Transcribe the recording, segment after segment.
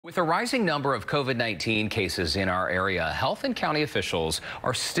With a rising number of COVID-19 cases in our area, health and county officials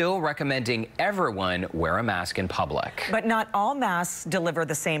are still recommending everyone wear a mask in public. But not all masks deliver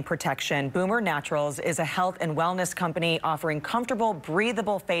the same protection. Boomer Naturals is a health and wellness company offering comfortable,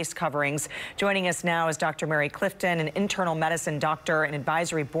 breathable face coverings. Joining us now is Dr. Mary Clifton, an internal medicine doctor and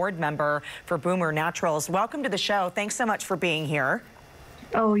advisory board member for Boomer Naturals. Welcome to the show. Thanks so much for being here.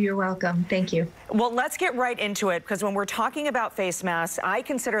 Oh, you're welcome. Thank you. Well, let's get right into it, because when we're talking about face masks, I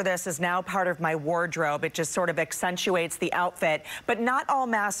consider this as now part of my wardrobe. It just sort of accentuates the outfit, but not all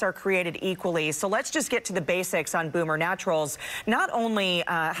masks are created equally. So let's just get to the basics on Boomer Naturals. Not only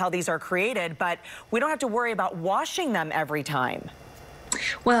how these are created, but we don't have to worry about washing them every time.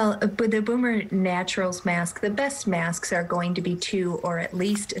 Well, with the Boomer Naturals mask, the best masks are going to be 2 or at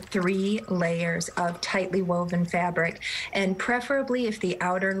least 3 layers of tightly woven fabric. And preferably if the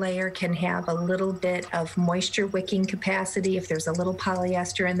outer layer can have a little bit of moisture wicking capacity, if there's a little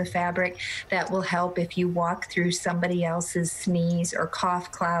polyester in the fabric, that will help if you walk through somebody else's sneeze or cough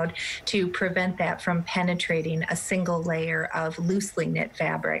cloud to prevent that from penetrating a single layer of loosely knit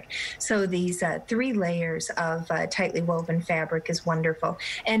fabric. So these 3 layers of tightly woven fabric is wonderful.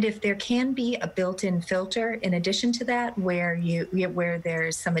 And if there can be a built-in filter in addition to that, where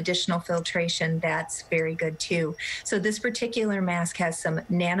there's some additional filtration, that's very good too. So this particular mask has some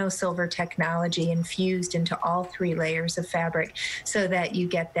Nano-Silver technology infused into all 3 layers of fabric, so that you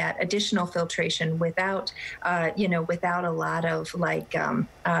get that additional filtration without, without a lot of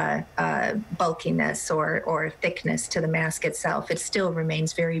bulkiness or thickness to the mask itself. It still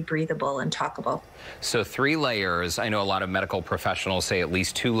remains very breathable and talkable. So 3 layers. I know a lot of medical professionals say at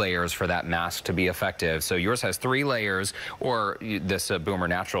least 2 layers for that mask to be effective. So yours has 3 layers, or this Boomer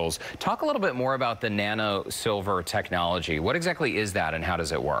Naturals. Talk a little bit more about the Nano-Silver technology. What exactly is that, and how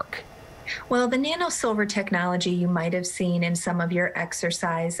does it work? Well, the Nano-Silver technology you might have seen in some of your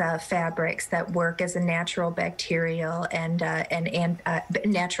exercise fabrics that work as a natural bacterial and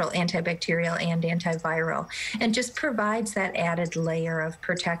natural antibacterial and antiviral, and just provides that added layer of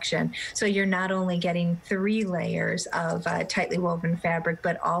protection. So you're not only getting 3 layers of tightly woven fabric,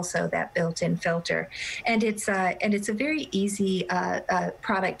 but also that built-in filter. And it's a very easy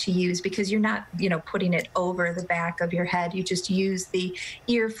product to use, because you're not putting it over the back of your head. You just use the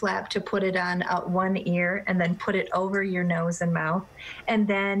ear flap to put it on one ear, and then put it over your nose and mouth, and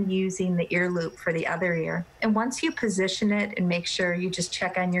then using the ear loop for the other ear. And once you position it and make sure you just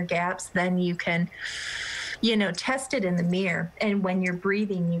check on your gaps, then you can test it in the mirror. And when you're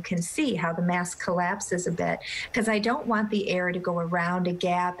breathing, you can see how the mask collapses a bit, because I don't want the air to go around a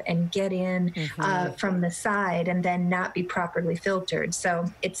gap and get in from the side and then not be properly filtered.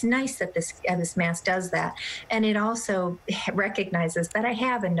 So it's nice that this mask does that. And it also recognizes that I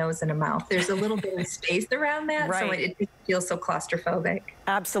have a nose and a mouth. There's a little bit of space around that, right. So it feels so claustrophobic.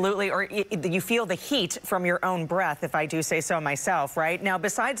 Absolutely. Or you feel the heat from your own breath, if I do say so myself, right? Now,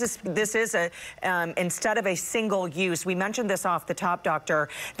 besides this is instead of a single use, we mentioned this off the top, doctor,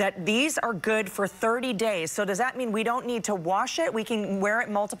 that these are good for 30 days. So does that mean we don't need to wash it? We can wear it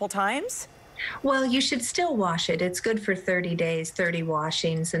multiple times? Well, you should still wash it. It's good for 30 days, 30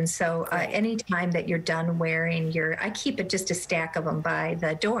 washings. And so any time that you're done wearing I keep it just a stack of them by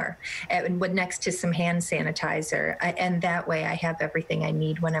the door, and next to some hand sanitizer. And that way I have everything I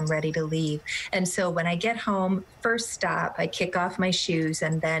need when I'm ready to leave. And so when I get home, first stop, I kick off my shoes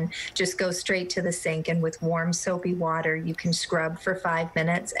and then just go straight to the sink. And with warm soapy water, you can scrub for 5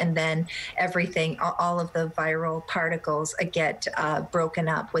 minutes, and then everything, all of the viral particles get broken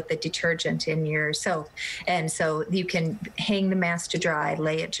up with the detergent in your soap. And so you can hang the mask to dry,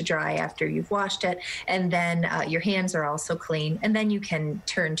 lay it to dry after you've washed it, and then your hands are also clean, and then you can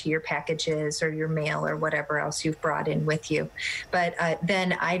turn to your packages or your mail or whatever else you've brought in with you. But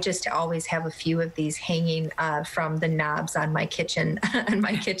then I just always have a few of these hanging from the knobs on my kitchen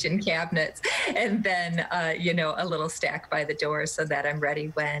cabinets, and then a little stack by the door, so that I'm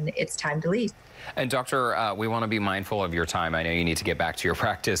ready when it's time to leave. And doctor, we want to be mindful of your time. I know you need to get back to your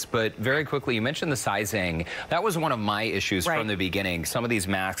practice, but very quickly, you mentioned the sizing. That was one of my issues from the beginning. Some of these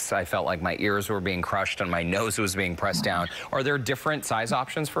masks, I felt like my ears were being crushed and my nose was being pressed down. Are there different size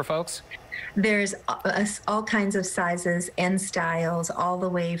options for folks? There's all kinds of sizes and styles, all the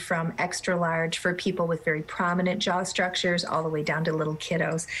way from extra large for people with very prominent jaw structures, all the way down to little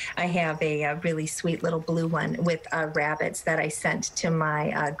kiddos. I have a really sweet little blue one with rabbits that I sent to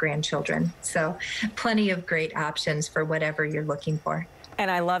my grandchildren. So plenty of great options for whatever you're looking for. And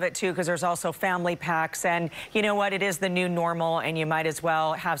I love it too, because there's also family packs, and you know what, it is the new normal, and you might as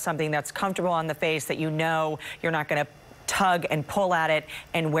well have something that's comfortable on the face, that you're not going to tug and pull at it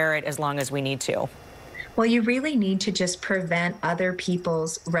and wear it as long as we need to. Well, you really need to just prevent other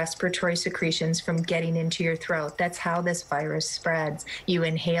people's respiratory secretions from getting into your throat. That's how this virus spreads. You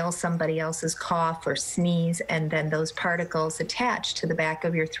inhale somebody else's cough or sneeze, and then those particles attach to the back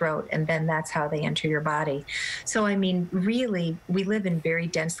of your throat, and then that's how they enter your body. So, I mean, really, we live in very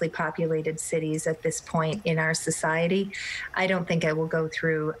densely populated cities at this point in our society. I don't think I will go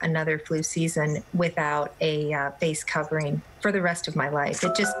through another flu season without a face covering for the rest of my life.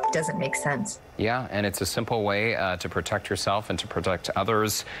 It just doesn't make sense. Yeah, and it's a simple way to protect yourself and to protect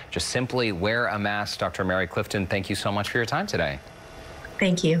others. Just simply wear a mask. Dr. Mary Clifton, thank you so much for your time today.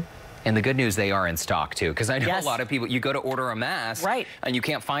 Thank you. And the good news, they are in stock, too, because I know a lot of people, you go to order a mask, and you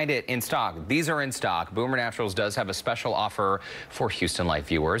can't find it in stock. These are in stock. Boomer Naturals does have a special offer for Houston Life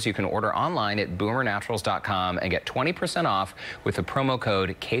viewers. You can order online at boomernaturals.com and get 20% off with the promo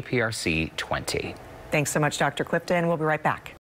code KPRC20. Thanks so much, Dr. Clifton. We'll be right back.